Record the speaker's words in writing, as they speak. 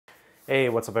Hey,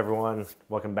 what's up everyone?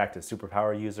 Welcome back to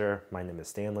Superpower User. My name is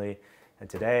Stanley, and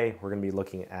today we're going to be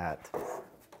looking at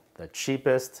the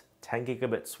cheapest 10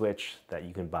 gigabit switch that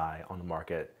you can buy on the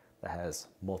market that has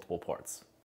multiple ports.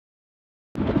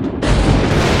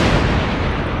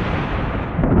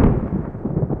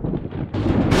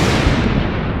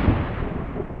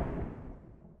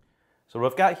 So what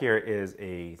I've got here is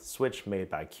a switch made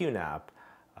by Qnap.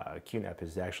 Qnap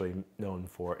is actually known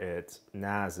for its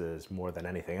NASs more than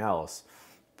anything else,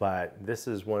 but this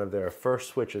is one of their first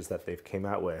switches that they've came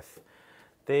out with.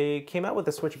 They came out with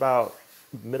the switch about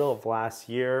middle of last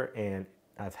year, and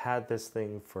I've had this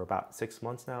thing for about 6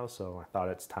 months now, so I thought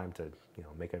it's time to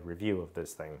make a review of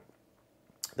this thing.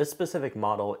 This specific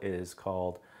model is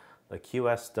called the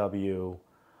QSW,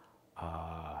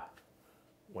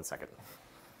 one second.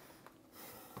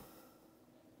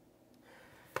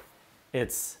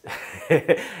 It's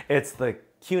the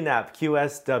Qnap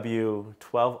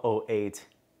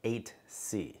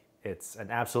QSW-1208-8C. It's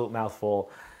an absolute mouthful.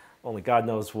 Only God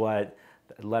knows what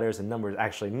the letters and numbers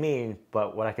actually mean,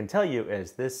 but what I can tell you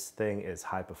is this thing is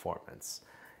high performance.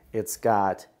 It's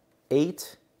got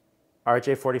 8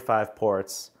 RJ45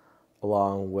 ports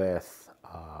along with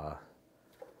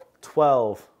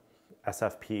 12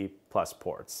 SFP plus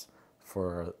ports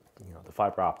for the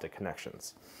fiber optic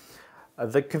connections.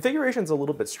 The configuration is a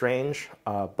little bit strange,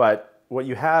 but what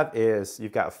you have is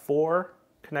you've got 4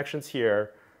 connections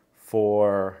here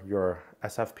for your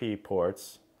SFP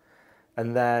ports,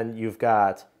 and then you've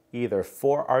got either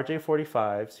 4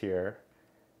 RJ45s here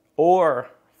or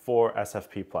 4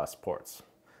 SFP plus ports.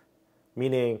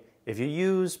 Meaning if you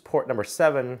use port number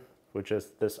 7, which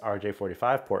is this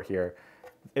RJ45 port here,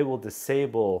 it will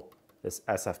disable this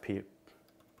SFP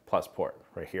plus port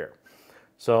right here.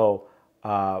 So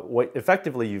what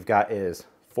effectively you've got is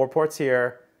 4 ports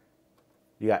here,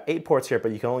 you got 8 ports here,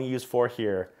 but you can only use 4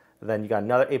 here, and then you got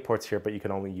another 8 ports here, but you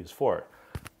can only use 4.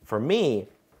 For me,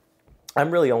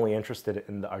 I'm really only interested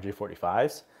in the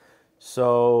RJ45s,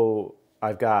 so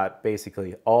I've got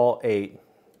basically all 8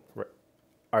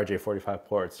 RJ45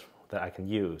 ports that I can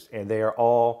use, and they are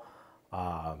all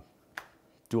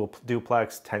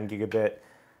duplex 10 gigabit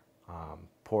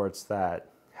ports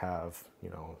that have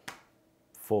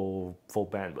full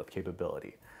bandwidth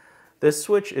capability. This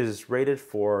switch is rated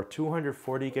for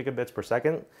 240 gigabits per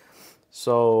second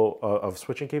of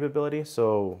switching capability.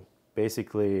 So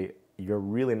basically, you're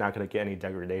really not going to get any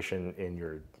degradation in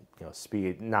your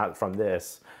speed. Not from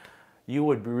this. You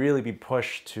would really be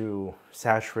pushed to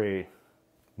saturate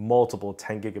multiple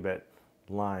 10 gigabit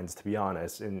lines, to be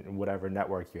honest, in whatever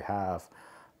network you have.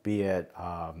 Be it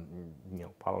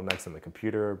bottlenecks in the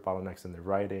computer, bottlenecks in the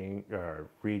writing or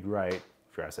read-write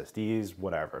for SSDs,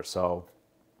 whatever. So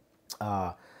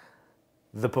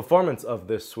the performance of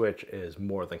this switch is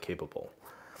more than capable.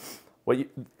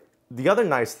 The other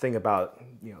nice thing about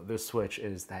this switch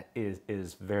is that it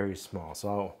is very small.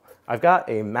 So I've got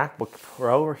a MacBook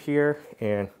Pro here,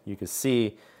 and you can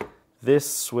see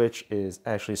this switch is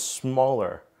actually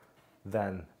smaller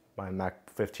than my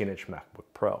 15-inch MacBook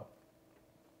Pro.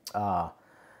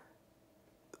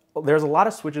 There's a lot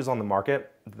of switches on the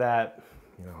market that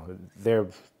they're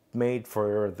made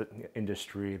for the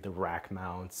industry, the rack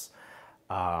mounts.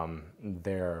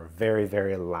 They're very,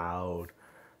 very loud.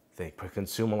 They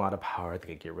consume a lot of power.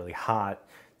 They get really hot.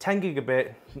 10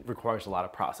 gigabit requires a lot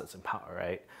of processing power,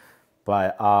 right?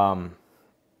 But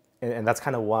and that's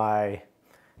kind of why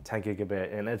 10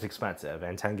 gigabit, and it's expensive,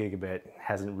 and 10 gigabit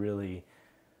hasn't really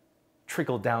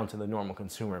trickled down to the normal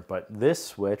consumer. But this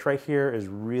switch right here is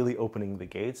really opening the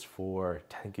gates for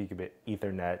 10 gigabit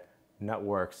Ethernet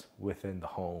networks within the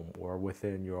home or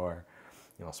within your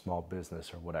small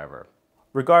business or whatever.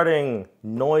 Regarding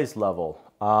noise level,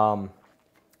 one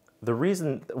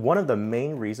of the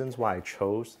main reasons why I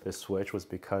chose this switch was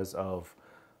because of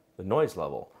the noise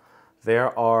level.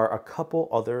 There are a couple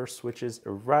other switches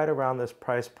right around this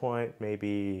price point,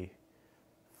 maybe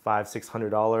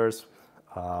 $500–600,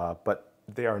 but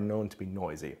they are known to be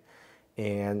noisy.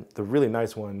 And the really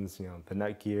nice ones, the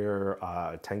Netgear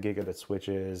 10 gigabit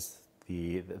switches,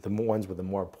 the ones with the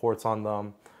more ports on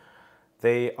them,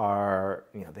 they are,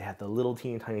 they have the little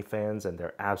teeny tiny fans, and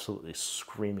they're absolutely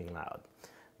screaming loud.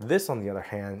 This, on the other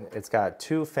hand, it's got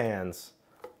 2 fans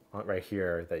right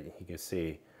here that you can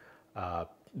see.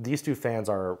 These 2 fans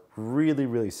are really,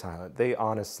 really silent. They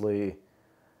honestly,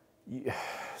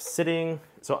 so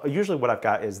usually what I've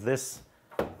got is this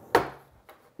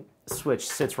switch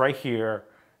sits right here,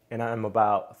 and I'm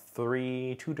about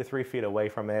 2 to 3 feet away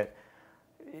from it.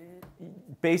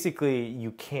 Basically,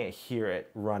 you can't hear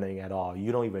it running at all.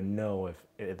 You don't even know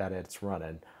that it's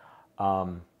running.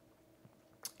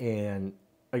 And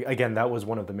again, that was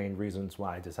one of the main reasons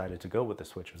why I decided to go with the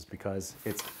switch, was because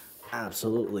it's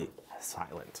absolutely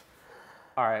silent.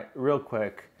 All right, real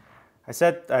quick. I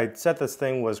said this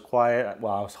thing was quiet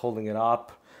while I was holding it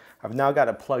up. I've now got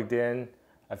it plugged in.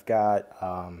 I've got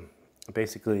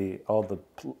basically all the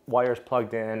wires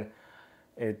plugged in.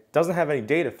 It doesn't have any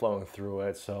data flowing through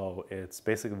it, so it's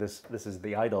basically this is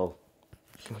the idle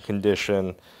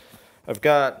condition. I've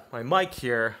got my mic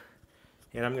here,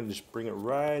 and I'm gonna just bring it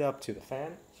right up to the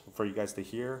fan for you guys to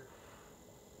hear.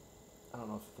 I don't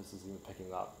know if this is even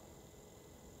picking up.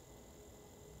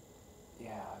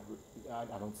 Yeah,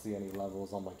 I don't see any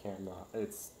levels on my camera.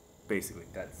 It's basically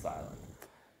dead silent.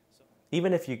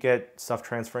 Even if you get stuff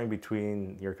transferring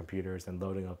between your computers and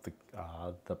loading up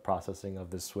the processing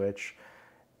of this switch,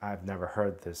 I've never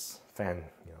heard this fan,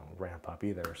 ramp up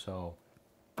either. So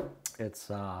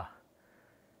it's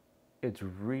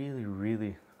really,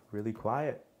 really, really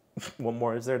quiet. What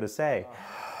more is there to say?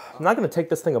 I'm not going to take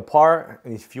this thing apart.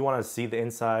 If you want to see the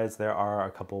insides, there are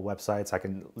a couple of websites. I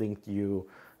can link you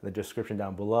in the description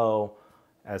down below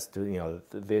as to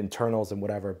the internals and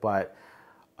whatever. But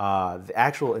the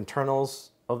actual internals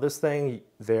of this thing,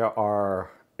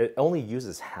 it only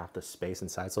uses half the space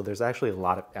inside. So there's actually a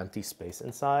lot of empty space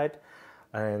inside.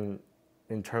 And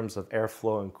in terms of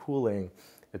airflow and cooling,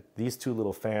 these two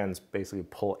little fans basically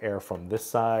pull air from this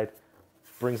side,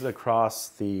 brings it across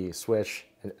the switch,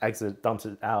 and dumps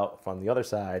it out from the other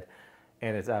side.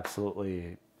 And it's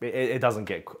absolutely, it doesn't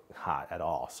get hot at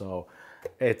all. So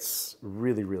it's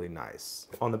really, really nice.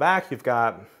 On the back, you've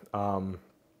got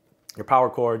your power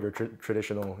cord, your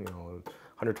traditional,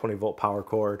 120 volt power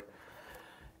cord.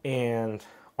 And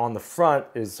on the front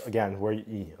is, again, where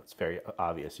it's very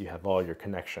obvious. You have all your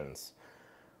connections.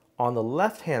 On the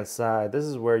left-hand side, this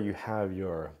is where you have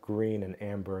your green and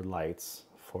amber lights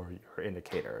for your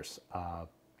indicators.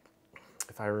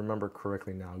 If I remember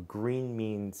correctly now, green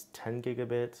means 10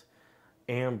 gigabit,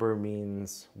 amber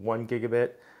means 1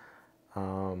 gigabit.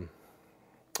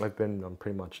 I've been on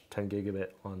pretty much 10 gigabit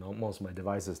on most of my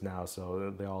devices now,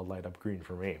 so they all light up green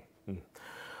for me.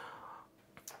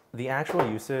 The actual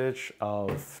usage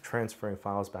of transferring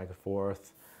files back and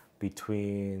forth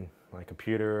between my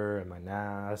computer and my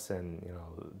NAS and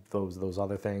those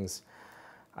other things,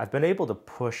 I've been able to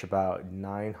push about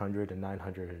 900 to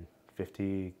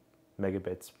 950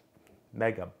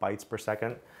 megabytes per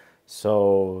second.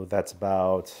 So that's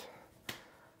about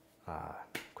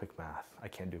quick math. I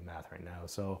can't do math right now.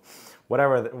 So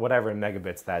whatever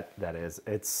megabits that is,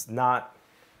 it's not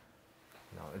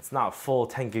full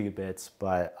 10 gigabits,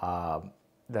 but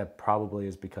that probably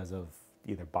is because of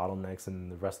either bottlenecks in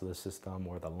the rest of the system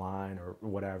or the line or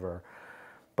whatever.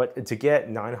 But to get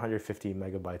 950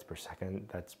 megabytes per second,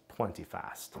 that's plenty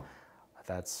fast.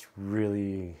 That's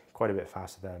really quite a bit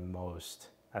faster than most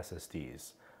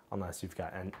SSDs, unless you've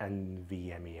got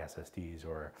NVMe SSDs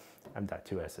or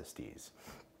M.2 SSDs.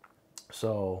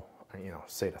 So,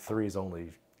 SATA 3 is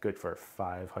only good for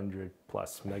 500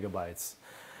 plus megabytes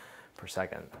per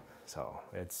second. So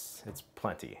it's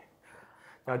plenty.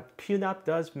 Now, Qnap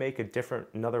does make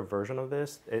another version of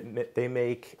this. They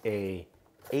make a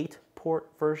 8-port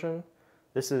version.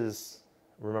 This is,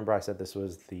 remember I said this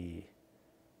was they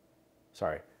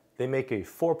make a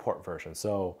 4-port version.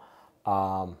 So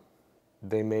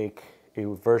they make a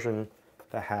version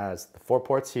that has the 4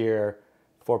 ports here,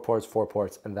 4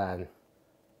 ports, and then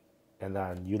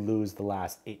you lose the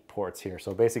last 8 ports here.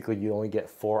 So basically you only get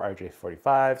 4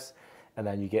 RJ45s, and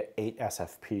then you get 8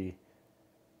 SFP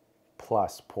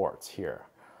plus ports here.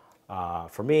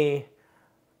 For me,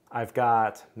 I've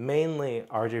got mainly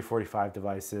RJ45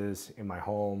 devices in my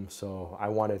home, so I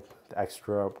wanted the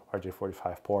extra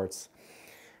RJ45 ports.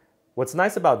 What's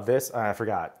nice about this, I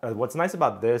forgot, what's nice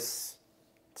about this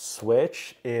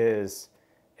switch is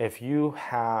if you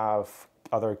have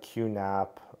other Qnap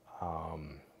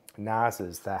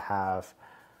NASs that have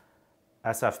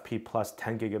SFP plus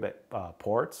 10 gigabit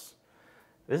ports,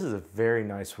 this is a very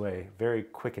nice way, very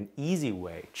quick and easy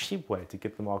way, cheap way to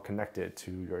get them all connected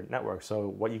to your network. So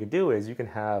what you can do is you can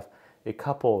have a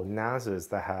couple NASs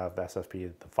that have the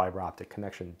SFP, the fiber optic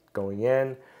connection going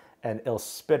in, and it'll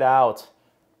spit out,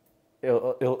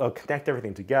 it'll connect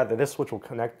everything together. This switch will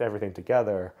connect everything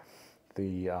together,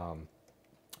 the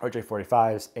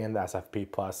RJ45s and the SFP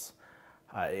plus.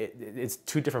 It's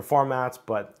 2 different formats,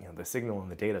 but the signal and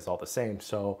the data is all the same.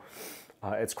 So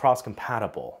it's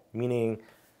cross-compatible, meaning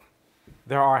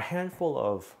there are a handful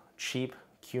of cheap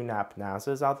Qnap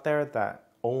NASs out there that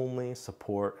only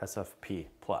support SFP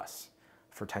plus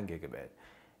for 10 gigabit.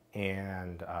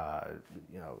 And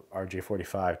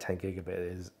RJ45 10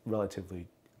 gigabit is relatively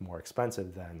more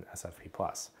expensive than SFP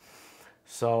plus.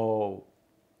 So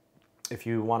if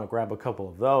you want to grab a couple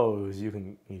of those, you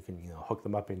can hook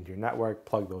them up into your network,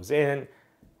 plug those in,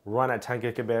 run at 10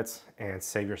 gigabits, and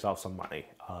save yourself some money.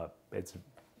 It's a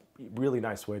really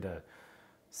nice way to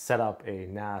set up a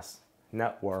NAS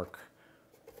network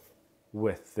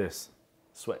with this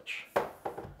switch.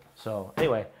 So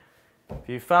anyway, if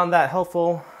you found that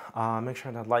helpful, make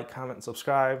sure to like, comment, and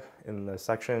subscribe in the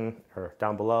section or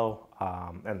down below.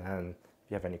 And then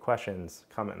if you have any questions,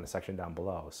 comment in the section down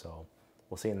below. So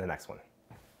we'll see you in the next one.